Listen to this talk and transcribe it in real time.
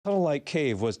Tunnel-like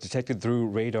cave was detected through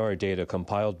radar data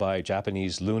compiled by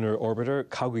Japanese lunar orbiter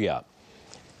Kaguya.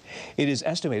 It is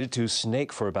estimated to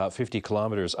snake for about 50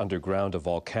 kilometers underground a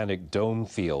volcanic dome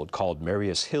field called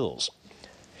Marius Hills.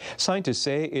 Scientists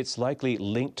say it's likely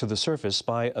linked to the surface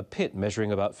by a pit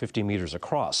measuring about 50 meters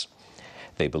across.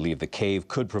 They believe the cave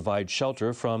could provide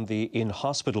shelter from the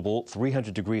inhospitable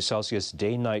 300 degrees Celsius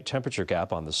day-night temperature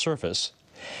gap on the surface,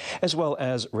 as well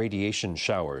as radiation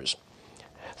showers.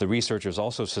 The researchers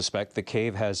also suspect the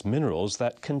cave has minerals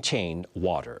that contain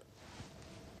water.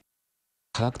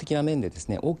 The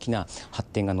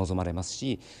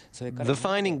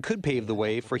finding could pave the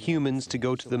way for humans to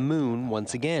go to the moon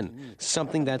once again,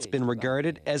 something that's been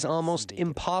regarded as almost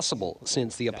impossible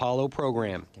since the Apollo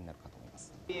program.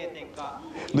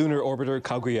 Lunar orbiter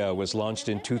Kaguya was launched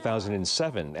in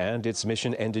 2007, and its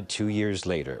mission ended 2 years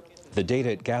later. The data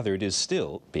it gathered is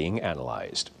still being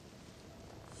analyzed.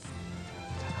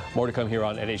 More to come here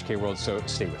on NHK World, so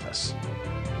stay with us.